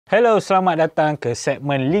Hello, selamat datang ke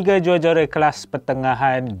segmen Liga Juara Kelas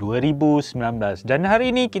Pertengahan 2019. Dan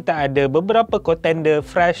hari ini kita ada beberapa contender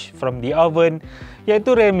fresh from the oven,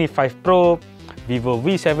 iaitu Realme V Pro, Vivo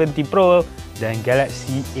V17 Pro dan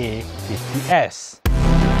Galaxy A50s.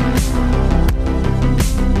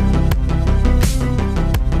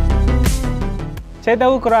 Saya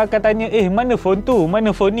tahu korang akan tanya, mana phone tu?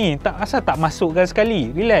 Mana phone ni? Asal tak masukkan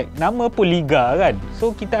sekali? Relax, nama pun Liga kan?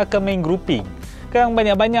 So, kita akan main grouping. Sekarang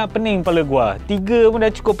banyak-banyak pening kepala gua. 3 pun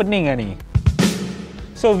dah cukup pening lah ni.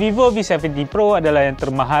 So, Vivo V17 Pro adalah yang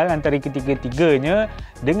termahal antara ketiga-tiganya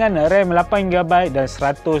dengan RAM 8GB dan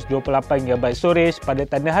 128GB storage pada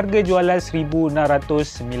tanda harga jualan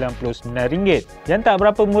RM1,699. Yang tak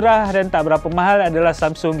berapa murah dan tak berapa mahal adalah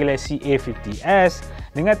Samsung Galaxy A50s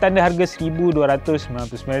dengan tanda harga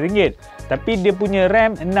RM1,299. Tapi dia punya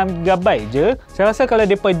RAM 6GB je. Saya rasa kalau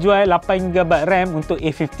mereka jual 8GB RAM untuk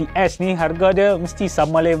A50s ni, harga dia mesti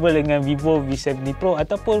sama level dengan Vivo V70 Pro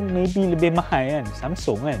ataupun maybe lebih mahal kan,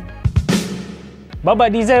 Samsung kan.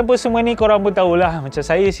 Babak design pun semua ni korang pun tahulah. Macam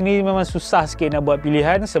saya sini memang susah sikit nak buat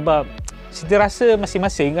pilihan sebab cita rasa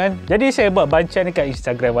masing-masing kan. Jadi saya buat bancaan dekat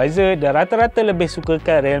Instagram Wiser dan rata-rata lebih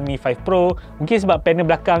sukakan Realme V Pro. Mungkin sebab panel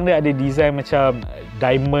belakang dia ada design macam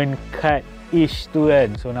diamond cut-ish tu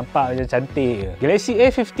kan. So nampak macam cantik. Galaxy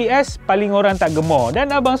A50s paling orang tak gemar.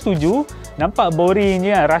 Dan abang setuju, nampak boring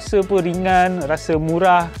je. Rasa pun ringan, rasa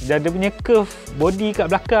murah. Dan dia punya curve body kat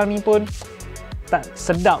belakang ni pun tak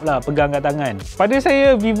sedap lah pegang kat tangan. Pada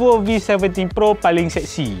saya, Vivo V17 Pro paling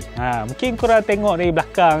seksi. Mungkin korang tengok dari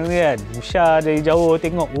belakang kan. Musha dari jauh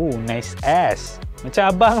tengok, nice ass.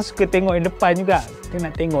 Macam abang suka tengok yang depan juga. Kita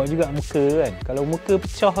nak tengok juga muka kan. Kalau muka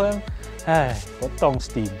pecah kan, potong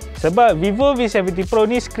steam. Sebab Vivo V70 Pro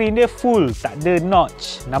ni screen dia full, tak ada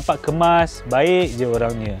notch. Nampak kemas, baik je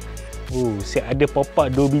orangnya. Siap ada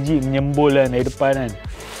pop-up 2 biji menyembul kan dari depan kan.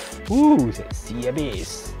 Seksi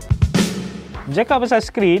habis. Bercakap pasal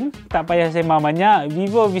skrin, tak payah sembang banyak.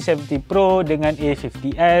 Vivo V70 Pro dengan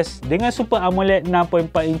A50s dengan Super AMOLED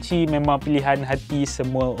 6.4 inci memang pilihan hati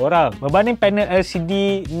semua orang. Berbanding panel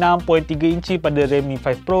LCD 6.3 inci pada Realme V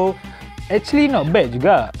Pro, actually not bad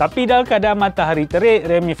juga. Tapi dalam keadaan matahari terik,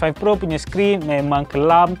 Realme V Pro punya skrin memang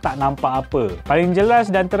kelam, tak nampak apa. Paling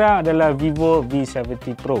jelas dan terang adalah Vivo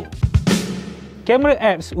V70 Pro. Kamera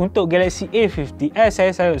apps untuk Galaxy A50s saya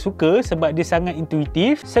sangat suka sebab dia sangat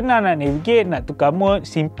intuitif, senang nak navigate, nak tukar mode,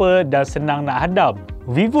 simple dan senang nak hadam.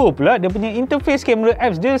 Vivo pula, dia punya interface kamera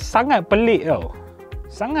apps dia sangat pelik tau.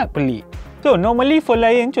 Sangat pelik. So, normally phone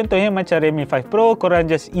lain contohnya macam Realme V Pro, korang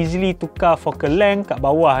just easily tukar focal length kat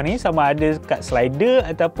bawah ni sama ada kat slider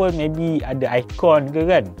ataupun maybe ada icon ke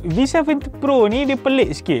kan. V70 Pro ni dia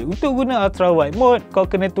pelik sikit. Untuk guna ultra wide mode, kau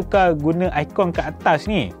kena tukar guna icon kat atas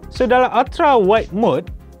ni. So, dalam ultra wide mode,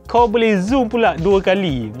 kau boleh zoom pula 2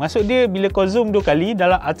 kali. Maksud dia bila kau zoom 2 kali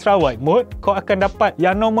dalam ultra wide mode, kau akan dapat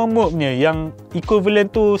yang normal mode nya yang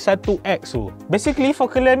equivalent tu 1x tu. Basically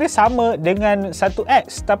focal length dia sama dengan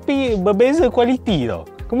 1x tapi berbeza kualiti tau.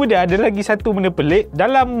 Kemudian ada lagi satu benda pelik,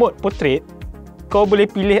 dalam mode portrait kau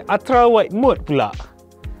boleh pilih ultra wide mode pula.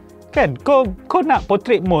 Kan kau nak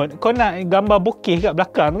portrait mode, kau nak gambar bokeh kat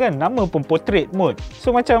belakang kan, nama pun portrait mode.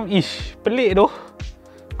 So macam pelik tu.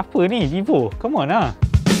 Apa ni Vivo? Come on lah.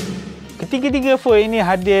 Ketiga-tiga phone ini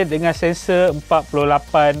hadir dengan sensor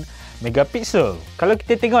 48 megapiksel. Kalau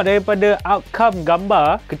kita tengok daripada outcome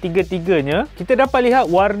gambar ketiga-tiganya, kita dapat lihat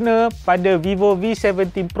warna pada Vivo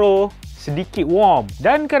V17 Pro sedikit warm.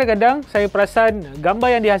 Dan kadang-kadang saya perasan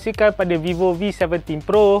gambar yang dihasilkan pada Vivo V17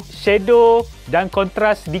 Pro, shadow dan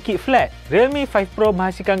kontras sedikit flat. Realme V Pro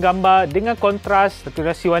menghasilkan gambar dengan kontras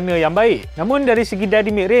saturasi warna yang baik. Namun dari segi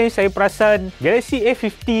dynamic range, saya perasan Galaxy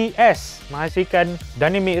A50s menghasilkan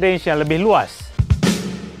dynamic range yang lebih luas.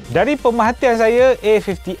 Dari pemerhatian saya,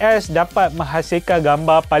 A50s dapat menghasilkan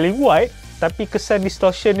gambar paling wide tapi kesan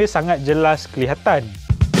distortion dia sangat jelas kelihatan.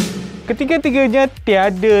 Ketiga-tiganya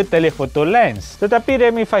tiada telephoto lens, tetapi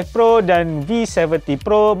Realme V Pro dan V70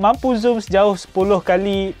 Pro mampu zoom sejauh 10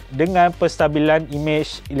 kali dengan penstabilan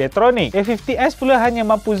imej elektronik. A50s pula hanya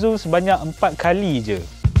mampu zoom sebanyak 4 kali je.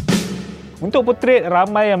 Untuk portrait,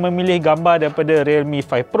 ramai yang memilih gambar daripada Realme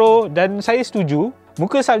V Pro dan saya setuju.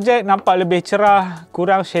 Muka subjek nampak lebih cerah,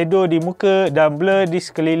 kurang shadow di muka dan blur di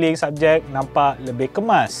sekeliling subjek nampak lebih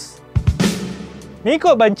kemas.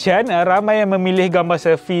 Mengikut bancian, ramai yang memilih gambar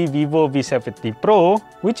selfie Vivo V70 Pro,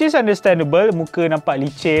 which is understandable, muka nampak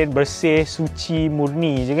licin, bersih, suci,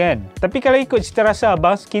 murni je kan. Tapi kalau ikut cita rasa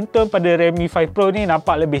abang, skin tone pada Realme V Pro ni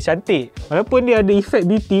nampak lebih cantik. Walaupun dia ada efek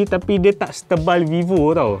beauty, tapi dia tak setebal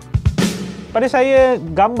Vivo tau. Pada saya,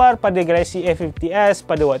 gambar pada Galaxy A50s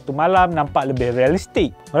pada waktu malam nampak lebih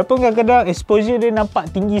realistik. Walaupun kadang-kadang exposure dia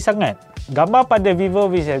nampak tinggi sangat. Gambar pada Vivo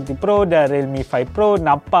V17 Pro dan Realme 5 Pro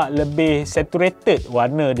nampak lebih saturated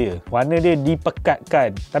warna dia. Warna dia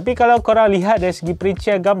dipekatkan. Tapi kalau korang lihat dari segi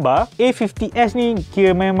perincian gambar, A50s ni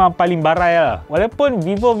kira memang paling barai lah. Walaupun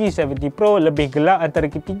Vivo V17 Pro lebih gelap antara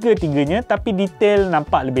ketiga-tiganya, tapi detail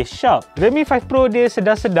nampak lebih sharp. Realme 5 Pro dia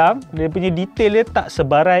sedang-sedang, dia punya detail dia tak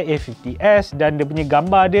sebarai A50s dan dia punya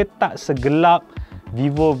gambar dia tak segelap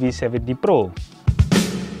Vivo V70 Pro.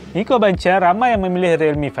 Ikut bancaan, ramai yang memilih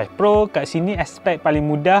Realme 5 Pro. Kat sini aspek paling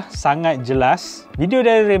mudah sangat jelas. Video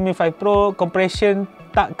dari Realme 5 Pro compression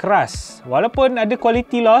tak keras. Walaupun ada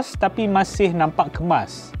quality loss tapi masih nampak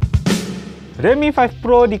kemas. Realme 5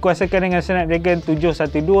 Pro dikuasakan dengan Snapdragon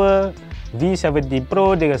 712, V17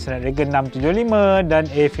 Pro dengan Snapdragon 675 dan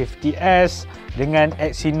A50s dengan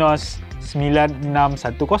Exynos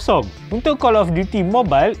 9610. Untuk Call of Duty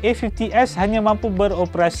Mobile, A50s hanya mampu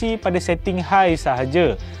beroperasi pada setting high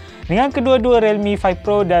sahaja. Dengan kedua-dua Realme 5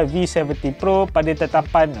 Pro dan V70 Pro pada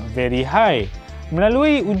tetapan very high.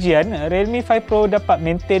 Melalui ujian, Realme 5 Pro dapat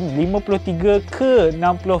maintain 53 ke 60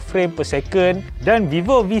 frame per second dan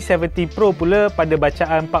Vivo V70 Pro pula pada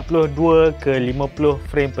bacaan 42 ke 50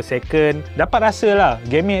 frame per second. Dapat rasalah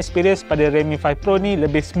gaming experience pada Realme 5 Pro ni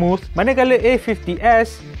lebih smooth, manakala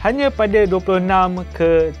A50s hanya pada 26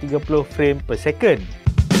 ke 30 frame per second.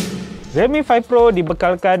 Realme 5 Pro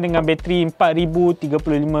dibekalkan dengan bateri 4035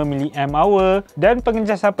 mAh dan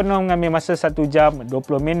pengecasan penuh mengambil masa 1 jam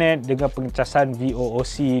 20 minit dengan pengecasan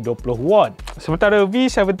VOOC 20W. Sementara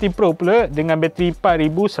V70 Pro pula dengan bateri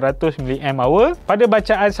 4100 mAh pada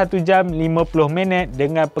bacaan 1 jam 50 minit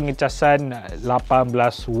dengan pengecasan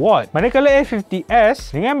 18W. Manakala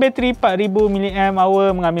A50s dengan bateri 4000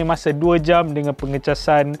 mAh mengambil masa 2 jam dengan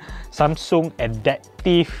pengecasan Samsung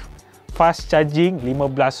Adaptive Fast Charging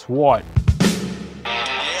 15W.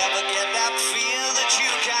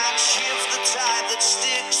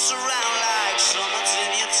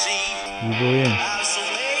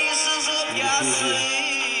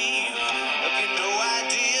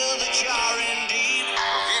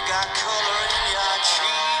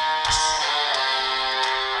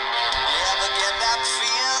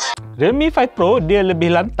 Realme 5 Pro dia lebih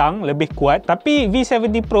lantang, lebih kuat, tapi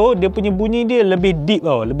V70 Pro dia punya bunyi dia lebih deep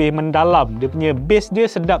tau, lebih mendalam. Dia punya bass dia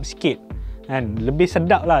sedap sikit kan, lebih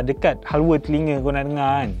sedap lah dekat halwa telinga kau nak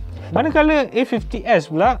dengar kan. Manakala A50s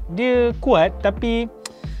pula dia kuat tapi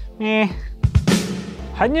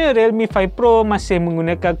hanya Realme 5 Pro masih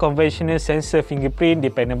menggunakan conventional sensor fingerprint di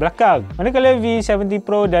panel belakang. Manakala V70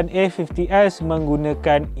 Pro dan A50s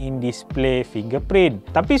menggunakan in-display fingerprint.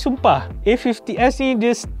 Tapi sumpah, A50s ni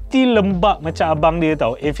dia still lembab macam abang dia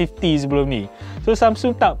tau, A50 sebelum ni. So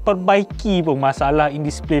Samsung tak perbaiki pun masalah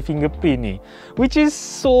in-display fingerprint ni, which is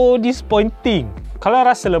so disappointing. Kalau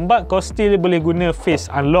rasa lembab, kau still boleh guna face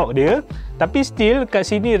unlock dia. Tapi still kat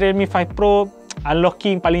sini Realme 5 Pro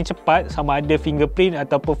unlocking paling cepat, sama ada fingerprint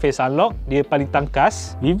ataupun face unlock, dia paling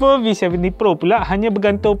tangkas. Vivo V70 Pro pula hanya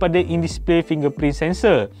bergantung pada in-display fingerprint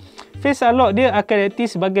sensor. Face unlock dia akan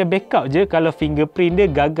aktif sebagai backup je kalau fingerprint dia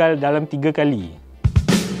gagal dalam 3 kali.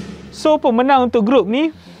 So pemenang untuk grup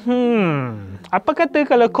ni, apa kata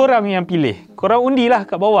kalau korang yang pilih? Korang undilah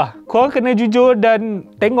kat bawah. Korang kena jujur dan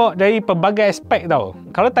tengok dari pelbagai aspek tau.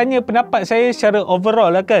 Kalau tanya pendapat saya secara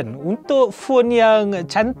overall lah kan, untuk phone yang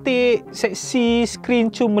cantik, seksi, screen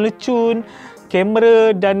cun melecun,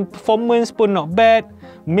 kamera dan performance pun not bad,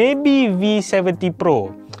 maybe V70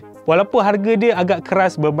 Pro. Walaupun harga dia agak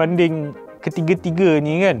keras berbanding ketiga-tiga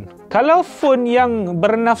ni kan. Kalau phone yang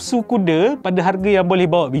bernafsu kuda pada harga yang boleh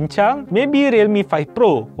bawa bincang, maybe Realme 5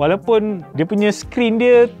 Pro. Walaupun dia punya screen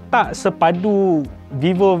dia tak sepadu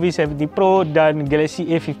Vivo V70 Pro dan Galaxy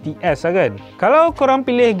A50s lah kan. Kalau korang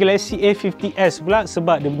pilih Galaxy A50s pula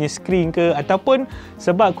sebab dia punya screen ke, ataupun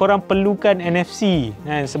sebab korang perlukan NFC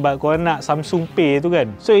kan, sebab korang nak Samsung Pay tu kan.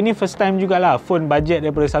 So ini first time jugalah phone budget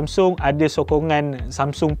daripada Samsung ada sokongan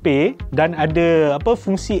Samsung Pay dan ada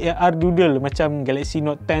fungsi AR Doodle macam Galaxy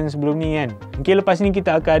Note 10 sebelum ni kan. Mungkin lepas ni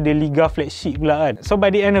kita akan ada Liga flagship pula kan. So by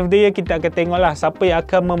the end of the year kita akan tengoklah siapa yang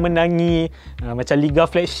akan memenangi macam Liga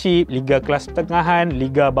flagship, Liga kelas pertengahan,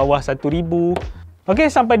 Liga bawah 1000.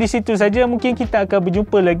 Okey, sampai di situ saja. Mungkin kita akan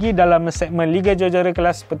berjumpa lagi dalam segmen Liga Juara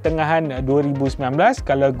kelas pertengahan 2019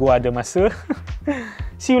 kalau gua ada masa.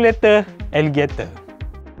 See you later, alligator.